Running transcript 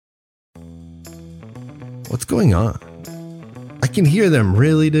What's going on? I can hear them,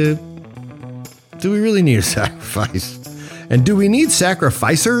 really, dude. Do we really need a sacrifice? And do we need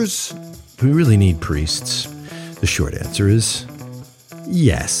sacrificers? Do we really need priests? The short answer is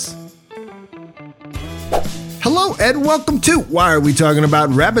yes. Hello and welcome to Why Are We Talking About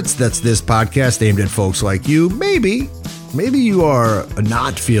Rabbits? That's this podcast aimed at folks like you. Maybe you are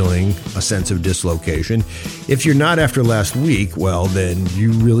not feeling a sense of dislocation. If you're not after last week, well, then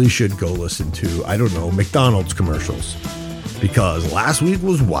you really should go listen to, McDonald's commercials. Because last week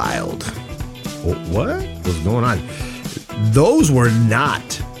was wild. What was going on? Those were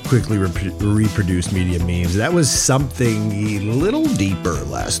not quickly reproduced media memes. That was something a little deeper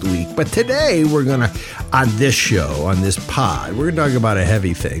last week. But today we're going to, on this show, on this pod, we're going to talk about a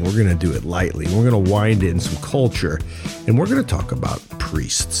heavy thing. We're going to do it lightly. We're going to wind in some culture. And we're going to talk about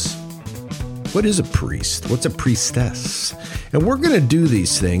priests. What is a priest? What's a priestess? And we're going to do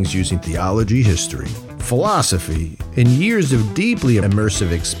these things using theology, history, philosophy, and years of deeply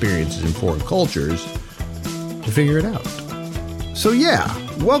immersive experiences in foreign cultures to figure it out. So yeah,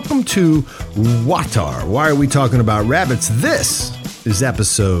 welcome to Watar. Why are we talking about rabbits? This is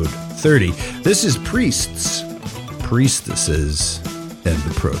episode 30. This is priests, priestesses, and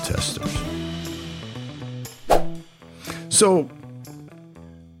the protesters. So,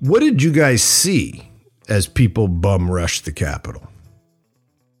 what did you guys see as people bum rushed the Capitol?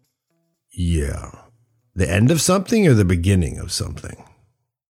 Yeah. The end of something or the beginning of something?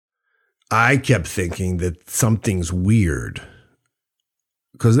 I kept thinking that something's weird.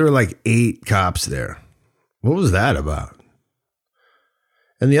 Because there were like 8 cops there. What was that about?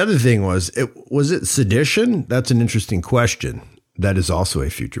 And the other thing was it sedition? That's an interesting question. That is also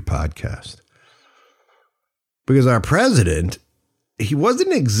a future podcast. Because our president, he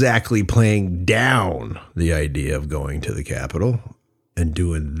wasn't exactly playing down the idea of going to the Capitol and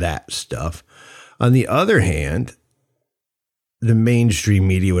doing that stuff. On the other hand, the mainstream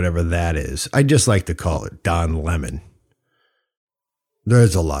media, whatever that is, I just like to call it Don Lemon.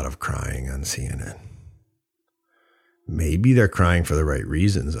 There's a lot of crying on CNN. Maybe they're crying for the right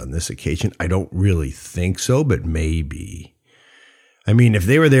reasons on this occasion. I don't really think so, but maybe. I mean, if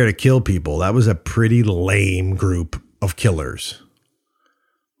they were there to kill people, that was a pretty lame group of killers.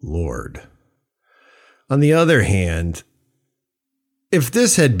 Lord. On the other hand, if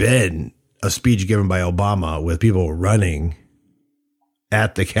this had been a speech given by Obama with people running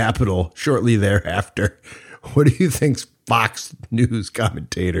at the Capitol shortly thereafter, what do you think Fox News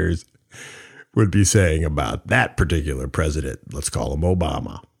commentators would be saying about that particular president? Let's call him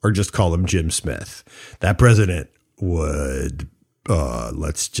Obama, or just call him Jim Smith. That president would,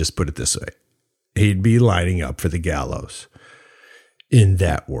 let's just put it this way, he'd be lining up for the gallows. In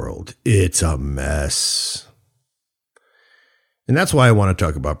that world, it's a mess. And that's why I want to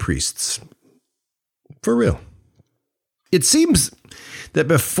talk about priests. For real. It seems that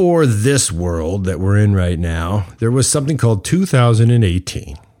before this world that we're in right now, there was something called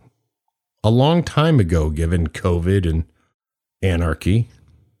 2018. A long time ago, given COVID and anarchy.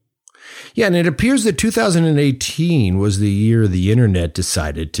 Yeah, and it appears that 2018 was the year the internet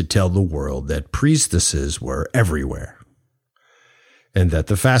decided to tell the world that priestesses were everywhere. And that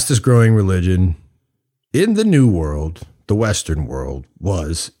the fastest growing religion in the new world, the Western world,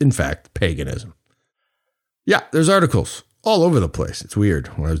 was, in fact, paganism. Yeah, there's articles all over the place. It's weird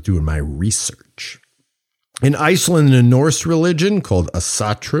when I was doing my research. In Iceland, the Norse religion, called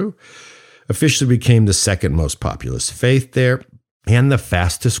Asatru, officially became the second most populous faith there and the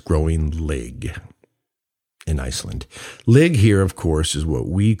fastest growing lig in Iceland. Lig here, of course, is what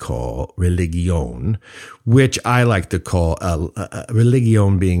we call religion, which I like to call a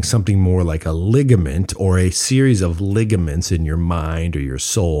religion being something more like a ligament or a series of ligaments in your mind or your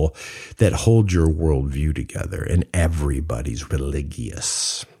soul that hold your worldview together, and everybody's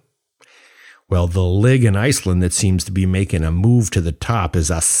religious. Well, the lig in Iceland that seems to be making a move to the top is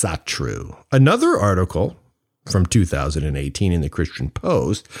Asatru. Another article from 2018 in the Christian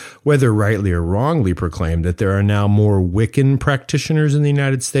Post, whether rightly or wrongly, proclaimed that there are now more Wiccan practitioners in the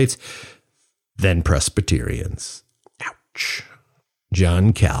United States than Presbyterians. Ouch.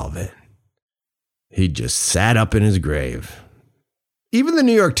 John Calvin. He just sat up in his grave. Even the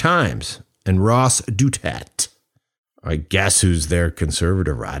New York Times and Ross Douthat, I guess who's their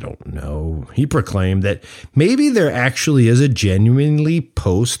conservative, I don't know. He proclaimed that maybe there actually is a genuinely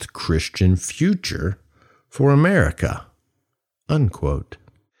post-Christian future for America, unquote.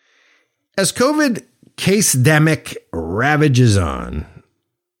 As COVID case-demic ravages on,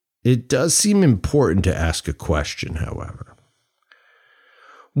 it does seem important to ask a question, however.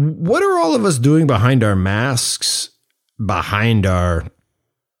 What are all of us doing behind our masks, behind our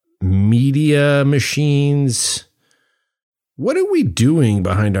media machines. What are we doing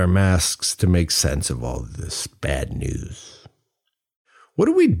behind our masks to make sense of all of this bad news? What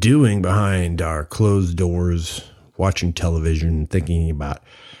are we doing behind our closed doors, watching television, thinking about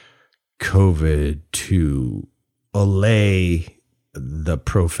COVID to allay the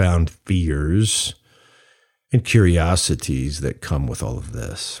profound fears and curiosities that come with all of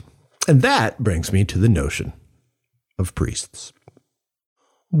this? And that brings me to the notion of priests.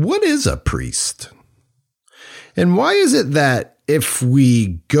 What is a priest? And why is it that if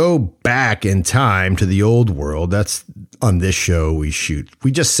we go back in time to the old world, that's on this show we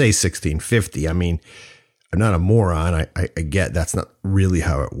just say 1650. I mean, I'm not a moron. I get that's not really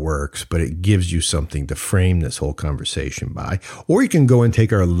how it works, but it gives you something to frame this whole conversation by. Or you can go and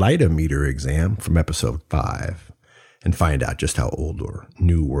take our lightometer exam from episode 5 and find out just how old or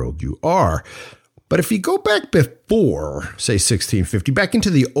new world you are. But if you go back before, say 1650, back into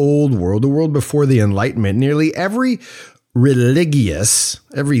the old world, the world before the Enlightenment, nearly every religious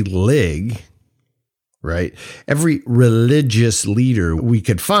leader we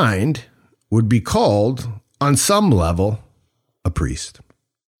could find would be called, on some level, a priest.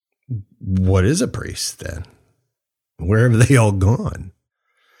 What is a priest then? Where have they all gone?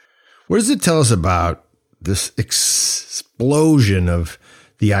 What does it tell us about this explosion of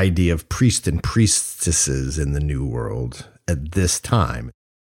the idea of priests and priestesses in the New World at this time,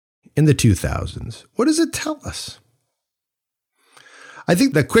 in the 2000s? What does it tell us? I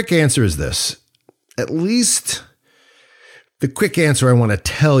think the quick answer is this. At least the quick answer I want to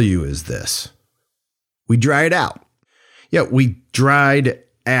tell you is this. We dried out. Yeah, we dried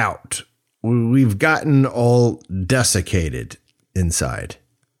out. We've gotten all desiccated inside,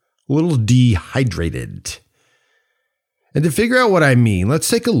 a little dehydrated. And to figure out what I mean, let's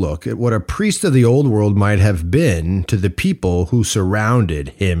take a look at what a priest of the old world might have been to the people who surrounded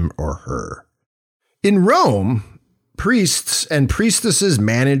him or her. In Rome, priests and priestesses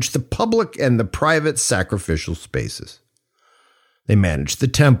managed the public and the private sacrificial spaces. They managed the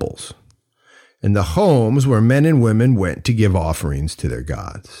temples and the homes where men and women went to give offerings to their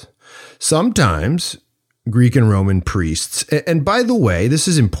gods. Sometimes Greek and Roman priests, and by the way, this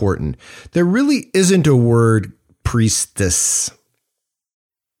is important, there really isn't a word priestess.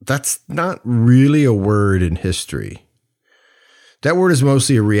 That's not really a word in history. That word is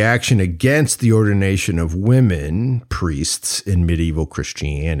mostly a reaction against the ordination of women priests in medieval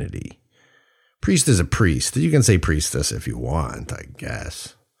Christianity. Priest is a priest. You can say priestess if you want, I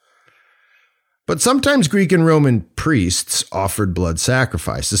guess. But sometimes Greek and Roman priests offered blood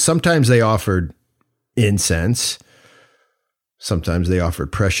sacrifices. Sometimes they offered incense. Sometimes they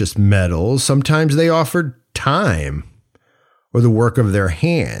offered precious metals. Sometimes they offered time or the work of their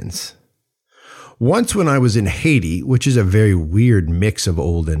hands. Once when I was in Haiti, which is a very weird mix of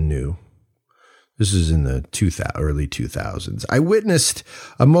old and new, this is in the early 2000s, I witnessed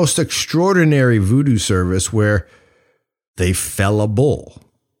a most extraordinary voodoo service where they fell a bull.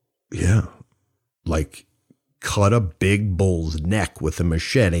 Yeah, like cut a big bull's neck with a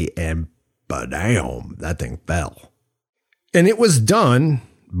machete and ba-damn, that thing fell. And it was done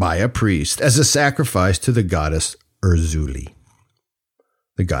by a priest as a sacrifice to the goddess Urzuli,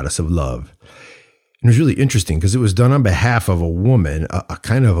 the goddess of love. And it was really interesting because it was done on behalf of a woman,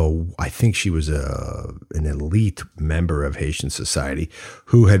 I think she was an elite member of Haitian society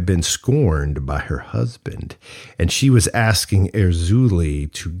who had been scorned by her husband. And she was asking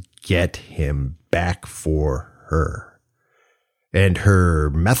Urzuli to get him back for her. And her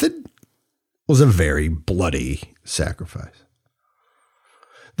method was a very bloody sacrifice.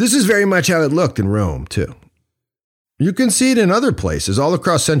 This is very much how it looked in Rome, too. You can see it in other places all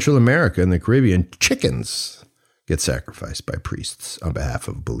across Central America and the Caribbean. Chickens get sacrificed by priests on behalf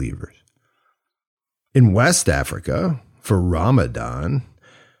of believers. In West Africa, for Ramadan,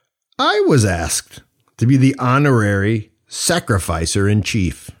 I was asked to be the honorary sacrificer in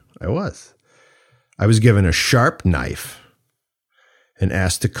chief. I was. I was given a sharp knife and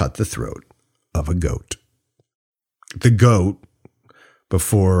asked to cut the throat of a goat. The goat,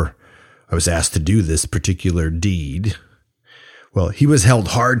 before I was asked to do this particular deed, well, he was held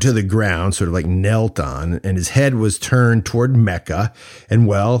hard to the ground, sort of like knelt on, and his head was turned toward Mecca, and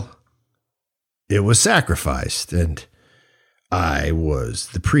well, it was sacrificed. And I was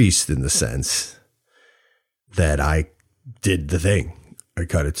the priest in the sense that I did the thing. I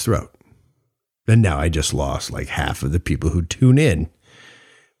cut its throat. And now I just lost like half of the people who tune in.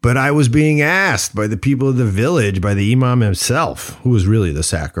 But I was being asked by the people of the village, by the imam himself, who was really the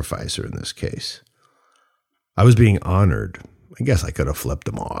sacrificer in this case. I was being honored. I guess I could have flipped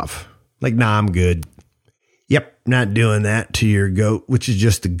them off. Like, nah, I'm good. Yep, not doing that to your goat, which is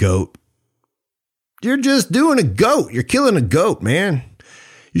just a goat. You're just doing a goat. You're killing a goat, man.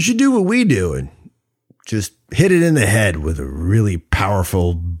 You should do what we do and just hit it in the head with a really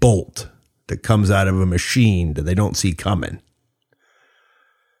powerful bolt that comes out of a machine that they don't see coming.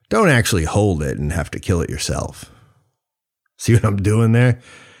 Don't actually hold it and have to kill it yourself. See what I'm doing there?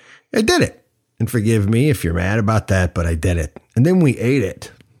 I did it. And forgive me if you're mad about that, but I did it. And then we ate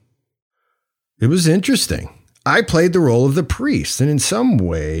it. It was interesting. I played the role of the priest, and in some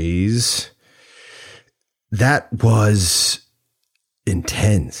ways, that was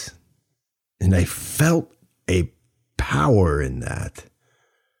intense. And I felt a power in that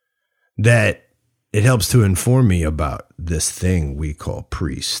it helps to inform me about this thing we call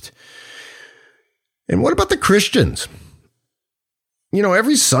priest. And what about the Christians? You know,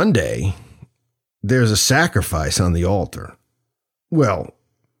 every Sunday, there's a sacrifice on the altar. Well,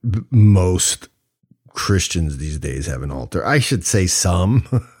 most Christians these days have an altar. I should say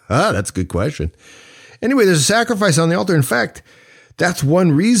some. That's a good question. Anyway, there's a sacrifice on the altar. In fact, that's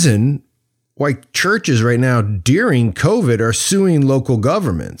one reason why churches right now during COVID are suing local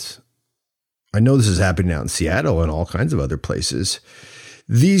governments. I know this is happening out in Seattle and all kinds of other places.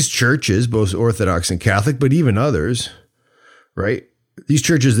 These churches, both Orthodox and Catholic, but even others, right? These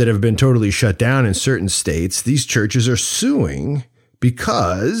churches that have been totally shut down in certain states, these churches are suing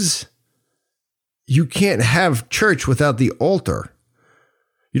because you can't have church without the altar.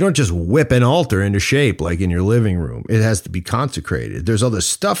 You don't just whip an altar into shape like in your living room. It has to be consecrated. There's other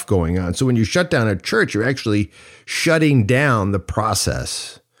stuff going on. So when you shut down a church, you're actually shutting down the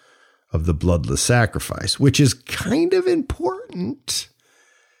process of the bloodless sacrifice, which is kind of important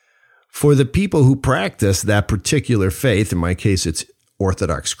for the people who practice that particular faith. In my case, it's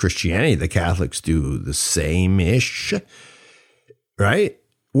Orthodox Christianity. The Catholics do the same-ish, right?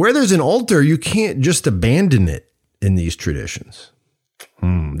 Where there's an altar, you can't just abandon it in these traditions.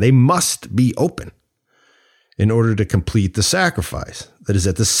 They must be open in order to complete the sacrifice that is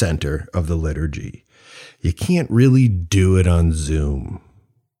at the center of the liturgy. You can't really do it on Zoom.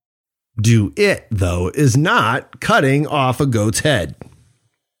 Do it, though, is not cutting off a goat's head,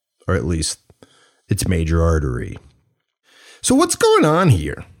 or at least its major artery. So what's going on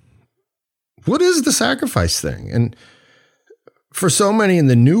here? What is the sacrifice thing? And for so many in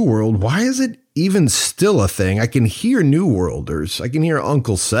the New World, why is it even still a thing? I can hear New Worlders. I can hear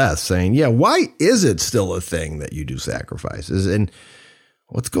Uncle Seth saying, yeah, why is it still a thing that you do sacrifices? And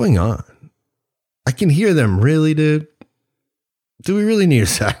what's going on? I can hear them, really, dude? Do we really need a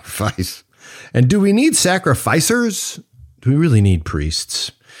sacrifice? And do we need sacrificers? Do we really need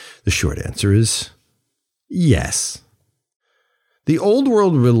priests? The short answer is yes. The old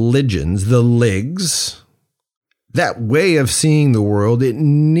world religions, the ligs, that way of seeing the world, it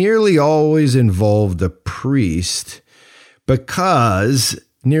nearly always involved a priest because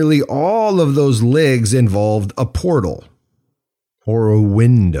nearly all of those ligs involved a portal or a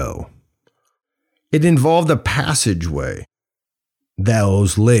window. It involved a passageway.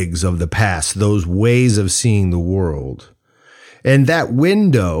 Those ligs of the past, those ways of seeing the world. And that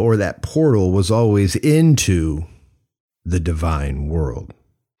window or that portal was always into the divine world.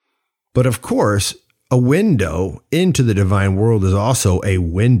 But of course, a window into the divine world is also a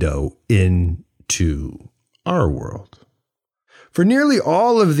window into our world. For nearly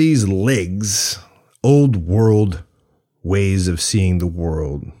all of these ligs, old world ways of seeing the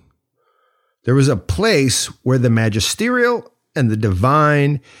world, there was a place where the magisterial and the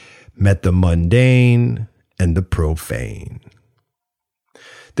divine met the mundane and the profane.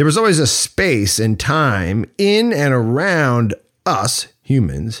 There was always a space and time in and around us,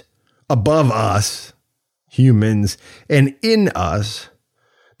 humans, above us, humans, and in us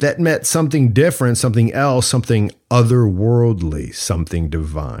that met something different, something else, something otherworldly, something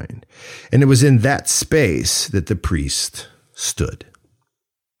divine. And it was in that space that the priest stood.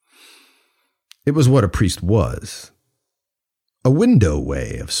 It was what a priest was. A window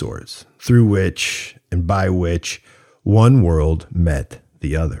way of sorts, through which and by which one world met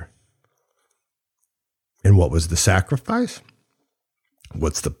the other. And what was the sacrifice?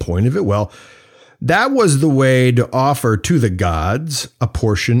 What's the point of it? Well, that was the way to offer to the gods a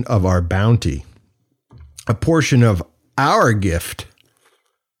portion of our bounty, a portion of our gift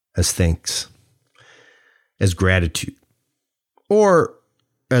as thanks, as gratitude, or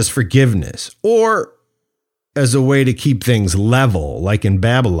as forgiveness, or as a way to keep things level, like in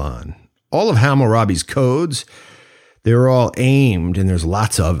Babylon. All of Hammurabi's codes, they were all aimed, and there's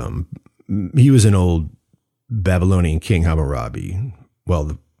lots of them. He was an old Babylonian king, Hammurabi,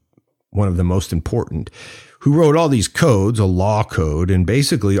 well, one of the most important, who wrote all these codes, a law code, and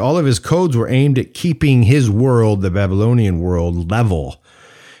basically all of his codes were aimed at keeping his world, the Babylonian world, level.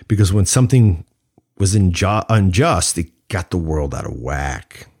 Because when something was unjust, it got the world out of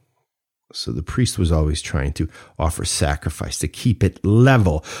whack. So the priest was always trying to offer sacrifice to keep it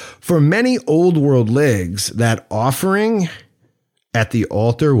level. For many old world ligs, that offering at the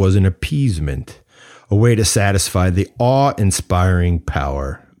altar was an appeasement, a way to satisfy the awe-inspiring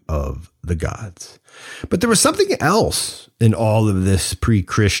power of the gods. But there was something else in all of this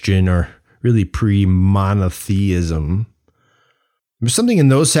pre-Christian or really pre-monotheism. There was something in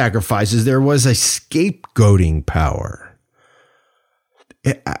those sacrifices. There was a scapegoating power.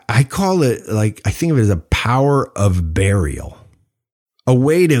 I call it, like, I think of it as a power of burial, a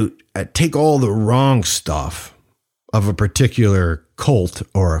way to take all the wrong stuff of a particular cult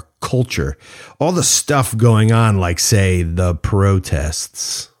or a culture, all the stuff going on, like, say, the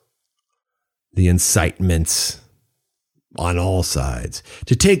protests, the incitements on all sides,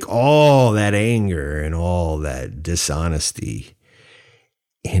 to take all that anger and all that dishonesty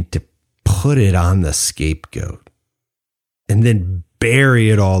and to put it on the scapegoat and then bury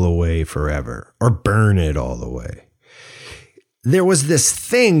it all away forever or burn it all the way. There was this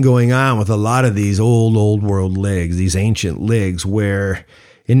thing going on with a lot of these old world ligs, these ancient ligs, where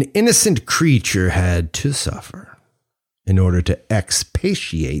an innocent creature had to suffer in order to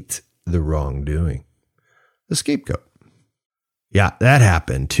expiate the wrongdoing. The scapegoat. Yeah, that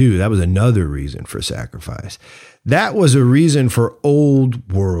happened too. That was another reason for sacrifice. That was a reason for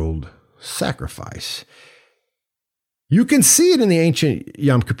old world sacrifice. You can see it in the ancient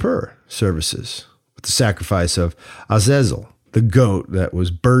Yom Kippur services with the sacrifice of Azazel, the goat that was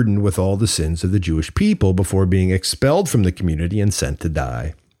burdened with all the sins of the Jewish people before being expelled from the community and sent to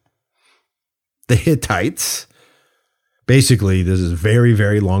die. The Hittites, basically, this is very,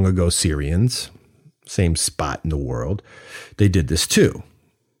 very long ago Syrians, same spot in the world, they did this too.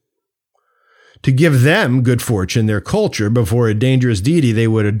 To give them good fortune, their culture, before a dangerous deity, they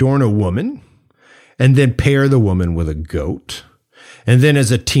would adorn a woman and then pair the woman with a goat. And then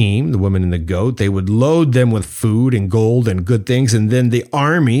as a team, the woman and the goat, they would load them with food and gold and good things. And then the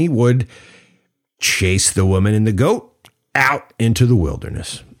army would chase the woman and the goat out into the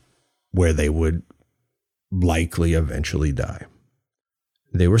wilderness, where they would likely eventually die.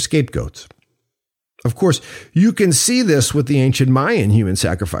 They were scapegoats. Of course, you can see this with the ancient Mayan human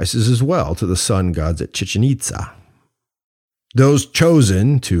sacrifices as well to the sun gods at Chichen Itza. Those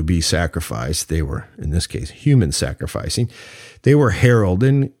chosen to be sacrificed, they were, in this case, human sacrificing, they were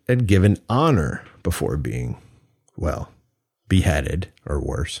heralded and given honor before being, well, beheaded or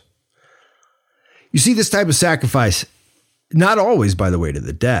worse. You see this type of sacrifice, not always, by the way, to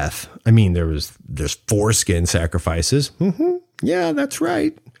the death. I mean, there's foreskin sacrifices. Yeah, that's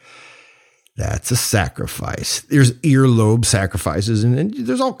right. That's a sacrifice. There's earlobe sacrifices, and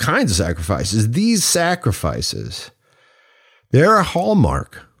there's all kinds of sacrifices. These sacrifices, they're a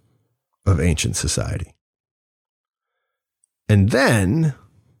hallmark of ancient society. And then,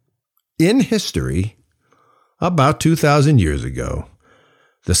 in history, about 2,000 years ago,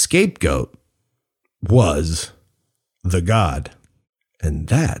 the scapegoat was the god. And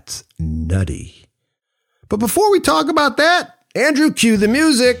that's nutty. But before we talk about that, Andrew, cue the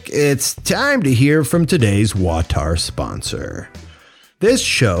music. It's time to hear from today's Watar sponsor. This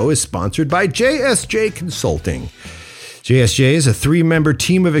show is sponsored by JSJ Consulting. JSJ is a 3-member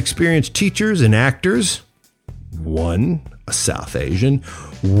team of experienced teachers and actors. One, a South Asian.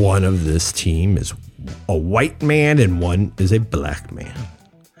 One of this team is a white man and one is a black man.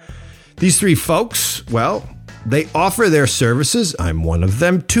 These 3 folks, well, they offer their services, I'm one of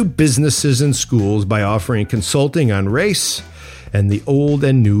them, to businesses and schools by offering consulting on race and the old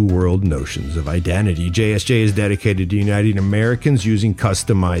and new world notions of identity. JSJ is dedicated to uniting Americans using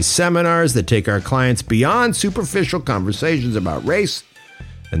customized seminars that take our clients beyond superficial conversations about race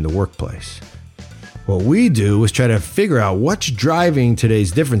and the workplace. What we do is try to figure out what's driving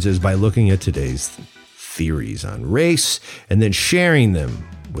today's differences by looking at today's theories on race and then sharing them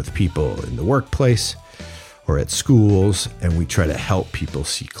with people in the workplace or at schools, and we try to help people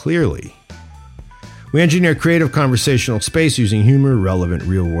see clearly. We engineer creative conversational space using humor, relevant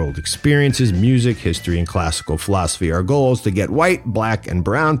real-world experiences, music, history, and classical philosophy. Our goal is to get white, black, and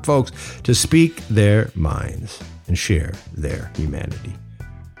brown folks to speak their minds and share their humanity.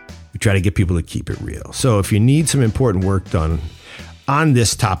 We try to get people to keep it real. So if you need some important work done on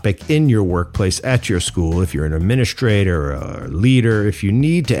this topic in your workplace, at your school, if you're an administrator or a leader, if you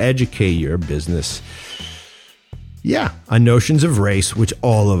need to educate your business, on notions of race, which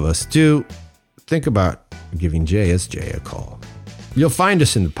all of us do, think about giving JSJ a call. You'll find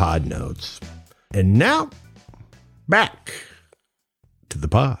us in the pod notes. And now, back to the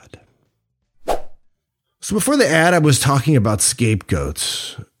pod. So before the ad, I was talking about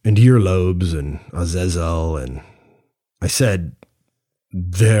scapegoats. and earlobes and Azazel. And I said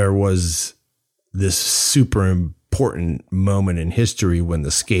there was this super important moment in history when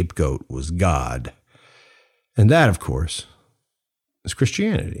the scapegoat was God. And that, of course, is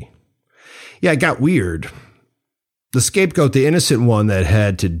Christianity. Yeah, it got weird. The scapegoat, the innocent one that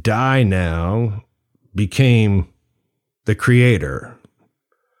had to die now, became the creator,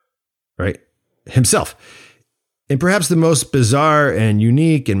 right? Himself. In perhaps the most bizarre and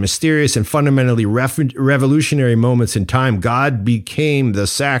unique and mysterious and fundamentally revolutionary moments in time, God became the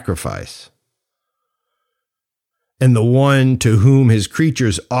sacrifice and the one to whom his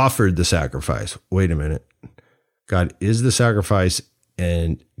creatures offered the sacrifice. Wait a minute. God is the sacrifice,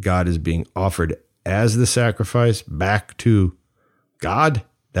 and God is being offered as the sacrifice back to God?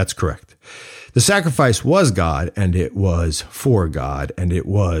 That's correct. The sacrifice was God, and it was for God, and it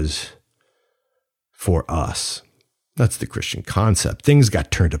was for us. That's the Christian concept. Things got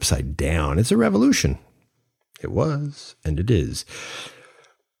turned upside down. It's a revolution. It was, and it is.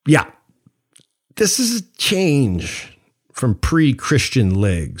 Yeah, this is a change from pre-Christian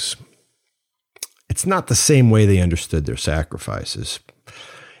legs. It's not the same way they understood their sacrifices.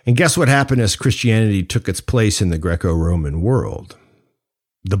 And guess what happened as Christianity took its place in the Greco-Roman world?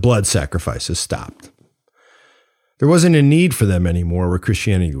 The blood sacrifices stopped. There wasn't a need for them anymore where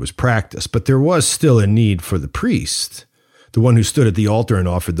Christianity was practiced, but there was still a need for the priest, the one who stood at the altar and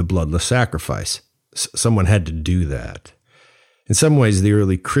offered the bloodless sacrifice. Someone had to do that. In some ways, the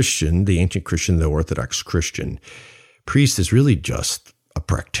early Christian, the ancient Christian, the Orthodox Christian priest is really just a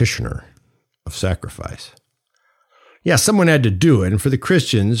practitioner of sacrifice. Yeah, someone had to do it. And for the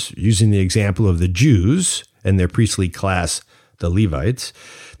Christians, using the example of the Jews and their priestly class, the Levites,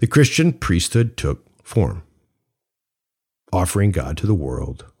 the Christian priesthood took form. Offering God to the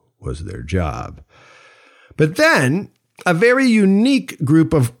world was their job. But then a very unique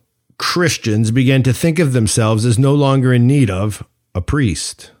group of Christians began to think of themselves as no longer in need of a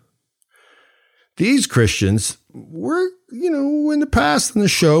priest. These Christians were, in the past in the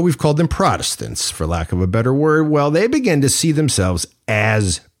show, we've called them Protestants, for lack of a better word. Well, they began to see themselves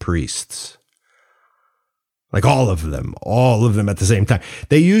as priests. Like all of them at the same time.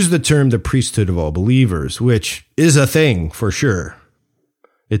 They use the term the priesthood of all believers, which is a thing for sure.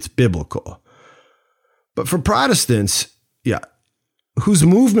 It's biblical. But for Protestants, whose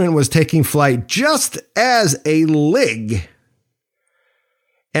movement was taking flight just as a lig,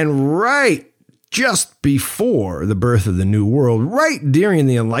 and right just before the birth of the New World, right during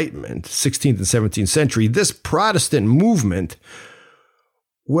the Enlightenment, 16th and 17th century, this Protestant movement,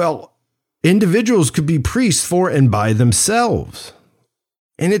 individuals could be priests for and by themselves.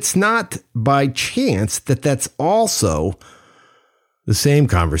 And it's not by chance that that's also the same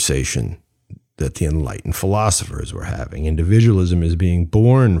conversation that the enlightened philosophers were having. Individualism is being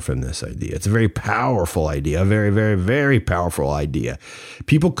born from this idea. It's a very powerful idea, a very, very, very powerful idea.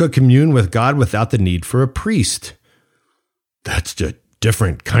 People could commune with God without the need for a priest. That's a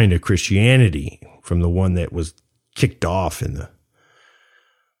different kind of Christianity from the one that was kicked off in the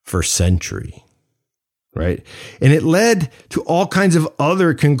first century, right? And it led to all kinds of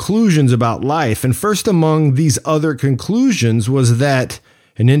other conclusions about life. And first among these other conclusions was that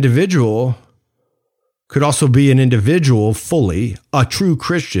an individual could also be an individual fully, a true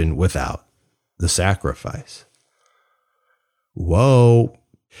Christian without the sacrifice. Whoa.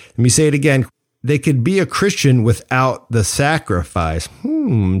 Let me say it again. They could be a Christian without the sacrifice.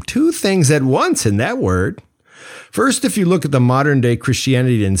 Two things at once in that word. First, if you look at the modern day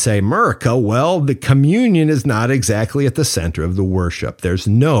Christianity and say, America, the communion is not exactly at the center of the worship. There's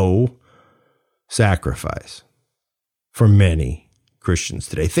no sacrifice for many Christians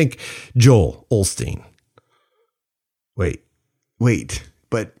today. Think Joel Osteen. Wait,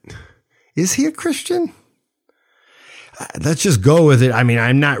 but is he a Christian? Let's just go with it. I mean,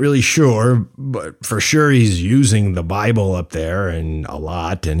 I'm not really sure, but for sure he's using the Bible up there and a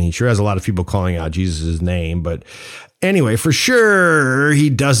lot. And he sure has a lot of people calling out Jesus' name. But anyway, for sure he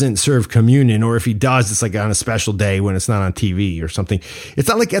doesn't serve communion. Or if he does, it's like on a special day when it's not on TV or something. It's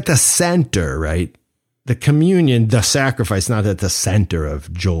not like at the center, right? The communion, the sacrifice, not at the center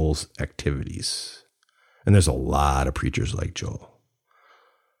of Joel's activities. And there's a lot of preachers like Joel.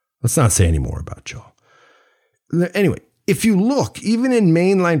 Let's not say any more about Joel. Anyway, if you look, even in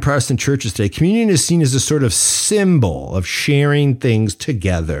mainline Protestant churches today, communion is seen as a sort of symbol of sharing things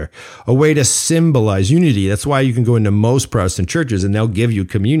together, a way to symbolize unity. That's why you can go into most Protestant churches and they'll give you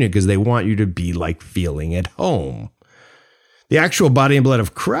communion because they want you to be like feeling at home. The actual body and blood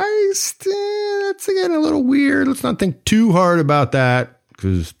of Christ, that's again a little weird. Let's not think too hard about that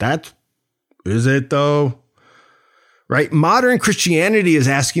because is it though? right? Modern Christianity is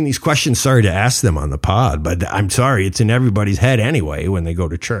asking these questions. Sorry to ask them on the pod, but I'm sorry. It's in everybody's head anyway when they go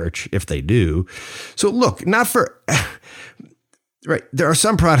to church, if they do. So look, right. There are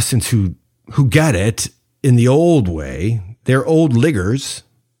some Protestants who get it in the old way. They're old liggers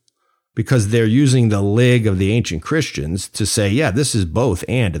because they're using the lig of the ancient Christians to say, yeah, this is both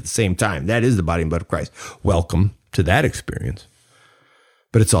and at the same time. That is the body and blood of Christ. Welcome to that experience.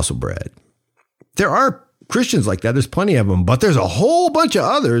 But it's also bread. There are Christians like that. There's plenty of them, but there's a whole bunch of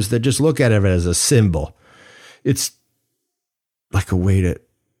others that just look at it as a symbol. It's like a way to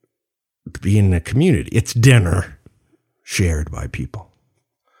be in a community. It's dinner shared by people.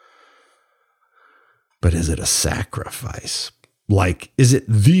 But is it a sacrifice? Like, is it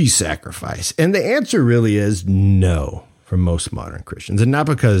the sacrifice? And the answer really is no for most modern Christians. And not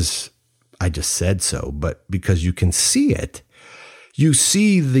because I just said so, but because you can see it. You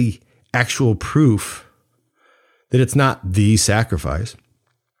see the actual proof that it's not the sacrifice.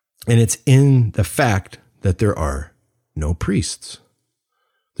 And it's in the fact that there are no priests.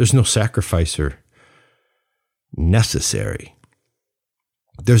 There's no sacrificer necessary.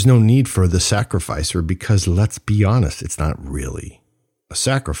 There's no need for the sacrificer because, let's be honest, it's not really a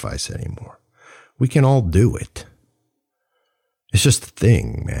sacrifice anymore. We can all do it. It's just a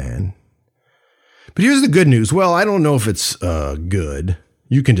thing, man. But here's the good news. Well, I don't know if it's good.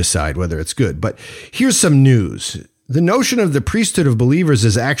 You can decide whether it's good. But here's some news. The notion of the priesthood of believers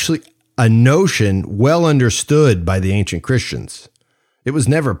is actually a notion well understood by the ancient Christians. It was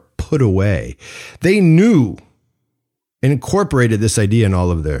never put away. They knew and incorporated this idea in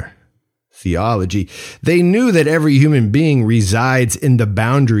all of their theology. They knew that every human being resides in the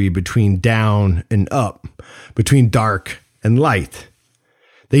boundary between down and up, between dark and light.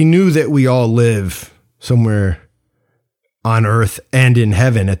 They knew that we all live somewhere on earth and in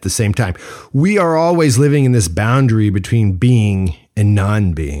heaven at the same time. We are always living in this boundary between being and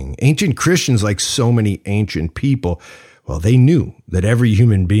non-being. Ancient Christians, like so many ancient people, well, they knew that every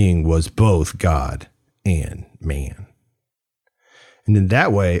human being was both God and man. And in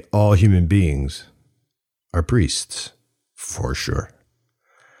that way, all human beings are priests, for sure.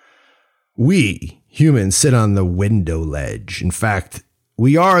 We humans sit on the window ledge. In fact,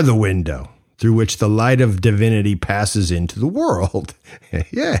 we are the window through which the light of divinity passes into the world.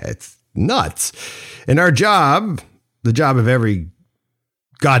 Yeah, it's nuts. And our job, the job of every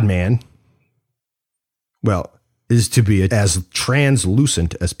God-man, well, is to be as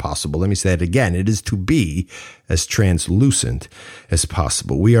translucent as possible. Let me say that again. It is to be as translucent as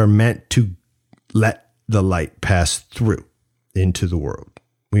possible. We are meant to let the light pass through into the world.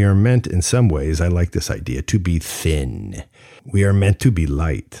 We are meant, in some ways, I like this idea, to be thin. We are meant to be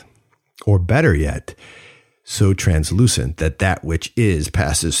light. Or better yet, so translucent that that which is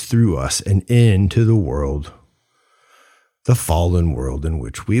passes through us and into the world, the fallen world in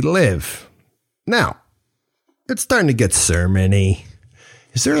which we live. Now, it's starting to get sermon-y.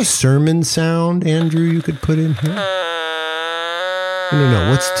 Is there a sermon sound, Andrew, you could put in here? No.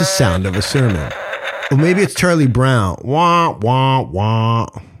 What's the sound of a sermon? Well, maybe it's Charlie Brown. Wah, wah, wah.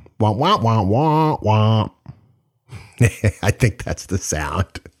 Wah, wah, wah, wah, wah. I think that's the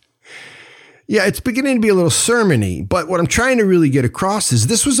sound. Yeah, it's beginning to be a little sermon-y, but what I'm trying to really get across is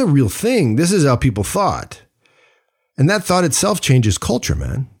this was a real thing. This is how people thought. And that thought itself changes culture,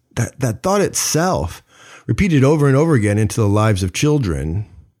 man. That thought itself, repeated over and over again into the lives of children,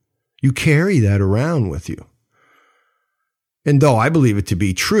 you carry that around with you. And though I believe it to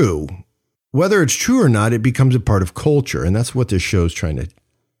be true, whether it's true or not, it becomes a part of culture. And that's what this show's trying to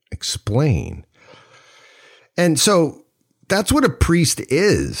explain. And so that's what a priest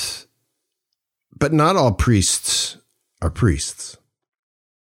is. But not all priests are priests.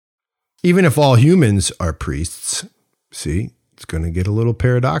 Even if all humans are priests, see, it's going to get a little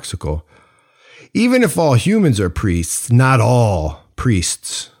paradoxical. Even if all humans are priests, not all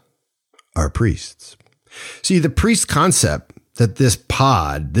priests are priests. See, the priest concept that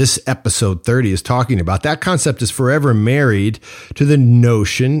this episode 30 is talking about, that concept is forever married to the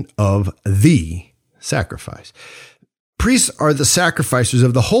notion of the sacrifice. Priests are the sacrificers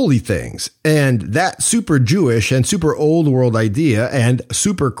of the holy things, and that super Jewish and super old world idea and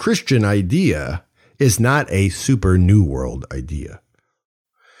super Christian idea is not a super new world idea.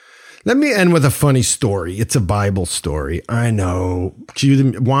 Let me end with a funny story. It's a Bible story. I know.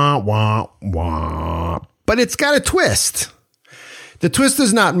 Wah, wah, wah. But it's got a twist. The twist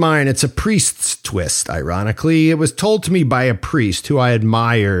is not mine. It's a priest's twist, ironically. It was told to me by a priest who I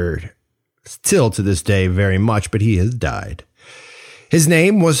admired still to this day very much, but he has died. His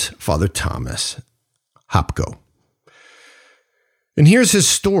name was Father Thomas Hopko. And here's his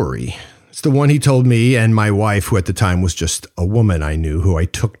story. It's the one he told me and my wife, who at the time was just a woman I knew, who I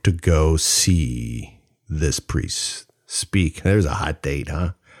took to go see this priest speak. There's a hot date,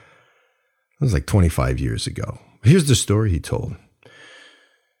 huh? It was like 25 years ago. Here's the story he told.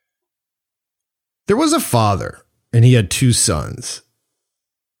 There was a father, and he had 2 sons.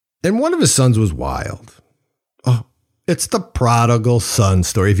 And one of his sons was wild. Oh, it's the prodigal son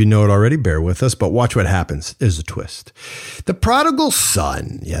story. If you know it already, bear with us, but watch what happens. There's a twist. The prodigal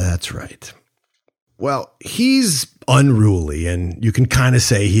son, yeah, that's right. Well, he's unruly, and you can kind of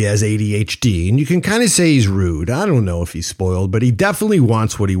say he has ADHD, and you can kind of say he's rude. I don't know if he's spoiled, but he definitely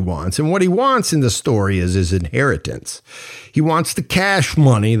wants what he wants. And what he wants in the story is his inheritance. He wants the cash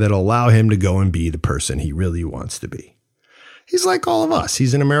money that'll allow him to go and be the person he really wants to be. He's like all of us.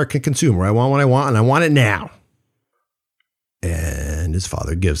 He's an American consumer. I want what I want, and I want it now. And his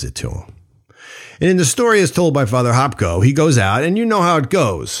father gives it to him. And in the story as told by Father Hopko, he goes out, and you know how it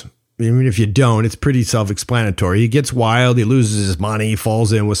goes. Even if you don't, it's pretty self-explanatory. He gets wild. He loses his money. He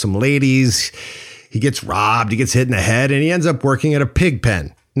falls in with some ladies. He gets robbed. He gets hit in the head, and he ends up working at a pig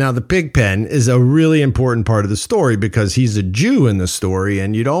pen. Now, the pig pen is a really important part of the story because he's a Jew in the story,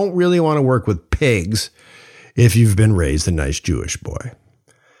 and you don't really want to work with pigs if you've been raised a nice Jewish boy.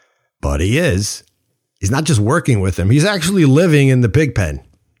 But he is. He's not just working with them. He's actually living in the pig pen.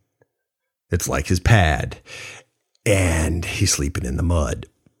 It's like his pad. And he's sleeping in the mud.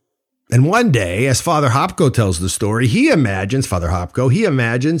 And one day, as Father Hopko tells the story, Father Hopko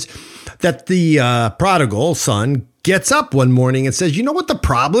imagines that the prodigal son gets up one morning and says, you know what the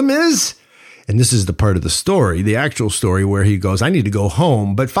problem is? And this is the part of the story, the actual story where he goes, I need to go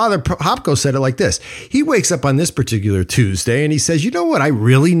home. But Father Hopko said it like this. He wakes up on this particular Tuesday and he says, you know what I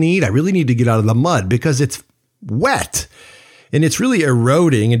really need? I really need to get out of the mud because it's wet. And it's really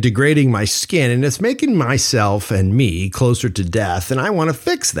eroding and degrading my skin, and it's making myself and me closer to death, and I want to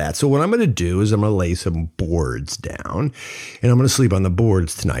fix that. So what I'm going to do is I'm going to lay some boards down, and I'm going to sleep on the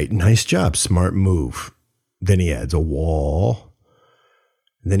boards tonight. Nice job, smart move. Then he adds a wall,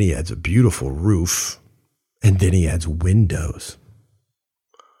 and then he adds a beautiful roof, and then he adds windows.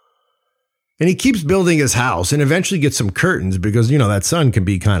 And he keeps building his house and eventually gets some curtains because, you know, that sun can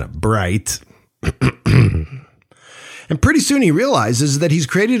be kind of bright. And pretty soon he realizes that he's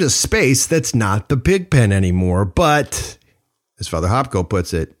created a space that's not the pig pen anymore. But, as Father Hopko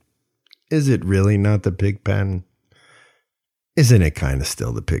puts it, is it really not the pig pen? Isn't it kind of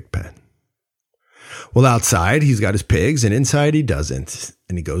still the pig pen? Well, outside he's got his pigs and inside he doesn't.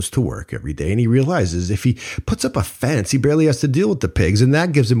 And he goes to work every day and he realizes if he puts up a fence, he barely has to deal with the pigs. And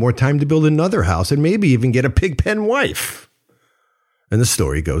that gives him more time to build another house and maybe even get a pig pen wife. And the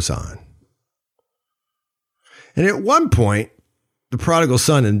story goes on. And at one point, the prodigal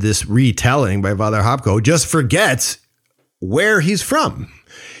son in this retelling by Father Hopko just forgets where he's from.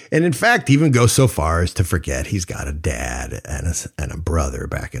 And in fact, even goes so far as to forget he's got a dad and a brother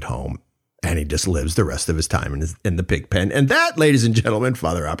back at home. And he just lives the rest of his time in the pig pen. And that, ladies and gentlemen,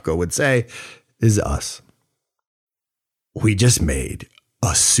 Father Hopko would say, is us. We just made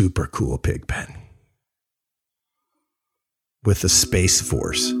a super cool pig pen with a space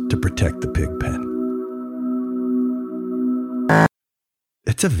force to protect the pig pen.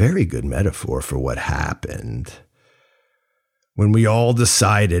 It's a very good metaphor for what happened when we all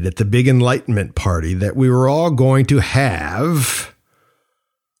decided at the big Enlightenment party that we were all going to have,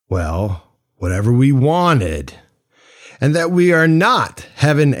 well, whatever we wanted, and that we are not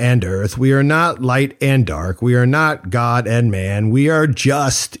heaven and earth. We are not light and dark. We are not God and man. We are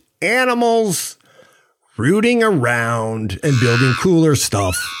just animals rooting around and building cooler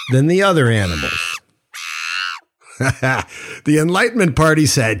stuff than the other animals. The Enlightenment party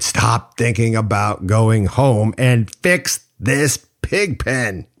said, stop thinking about going home and fix this pig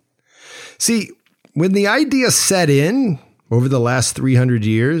pen. See, when the idea set in over the last 300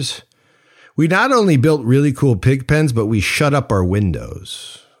 years, we not only built really cool pig pens, but we shut up our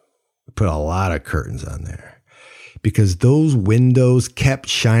windows. We put a lot of curtains on there because those windows kept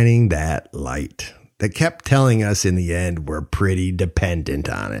shining that light. They kept telling us in the end we're pretty dependent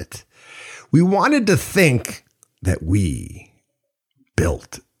on it. We wanted to think that we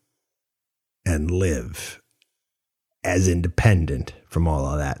built and live as independent from all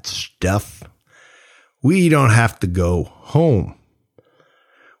of that stuff. We don't have to go home.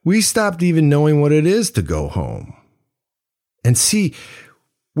 We stopped even knowing what it is to go home. And see,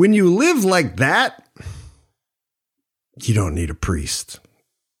 when you live like that, you don't need a priest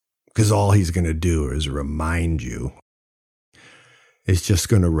because all he's going to do is remind you. It's just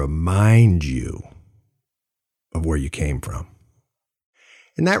going to remind you of where you came from.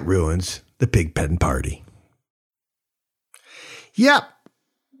 And that ruins the pig pen party. Yep.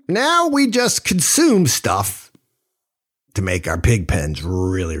 Now we just consume stuff to make our pig pens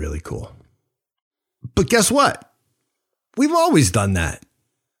really, really cool. But guess what? We've always done that.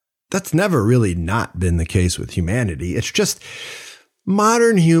 That's never really not been the case with humanity. It's just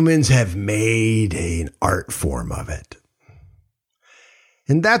modern humans have made an art form of it.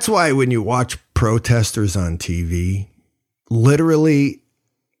 And that's why when you watch protesters on TV, literally,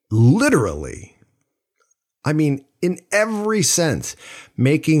 I mean, in every sense,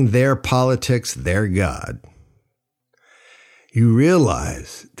 making their politics their god, you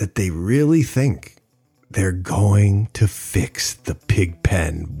realize that they really think they're going to fix the pig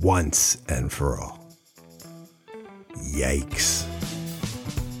pen once and for all. Yikes.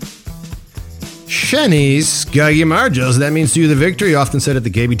 Shanice Gagimarjos, that means to you the victory, often said at the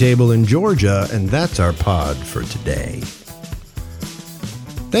KB table in Georgia, and that's our pod for today.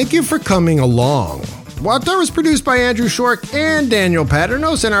 Thank you for coming along. Watar was produced by Andrew Shork and Daniel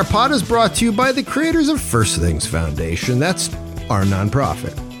Paternos, and our pod is brought to you by the creators of First Things Foundation. That's our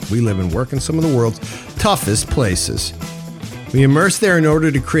nonprofit. We live and work in some of the world's toughest places. We immerse there in order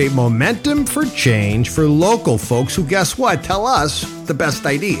to create momentum for change for local folks who, guess what, tell us the best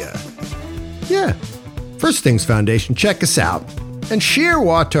idea. Yeah, First Things Foundation, check us out. And share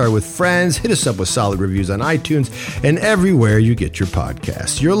Watar with friends. Hit us up with solid reviews on iTunes and everywhere you get your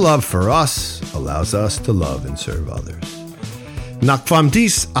podcasts. Your love for us allows us to love and serve others.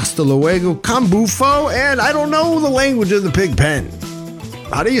 Nakfamtis, hasta luego, cambufo, and I don't know the language of the pig pen.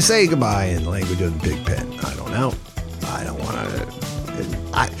 How do you say goodbye in the language of the pig pen? I don't know. I don't want to.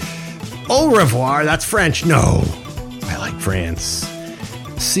 Au revoir, that's French. No, I like France.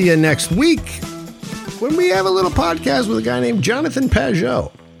 See you next week when we have a little podcast with a guy named Jonathan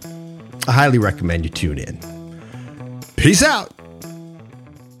Pajot. I highly recommend you tune in. Peace out.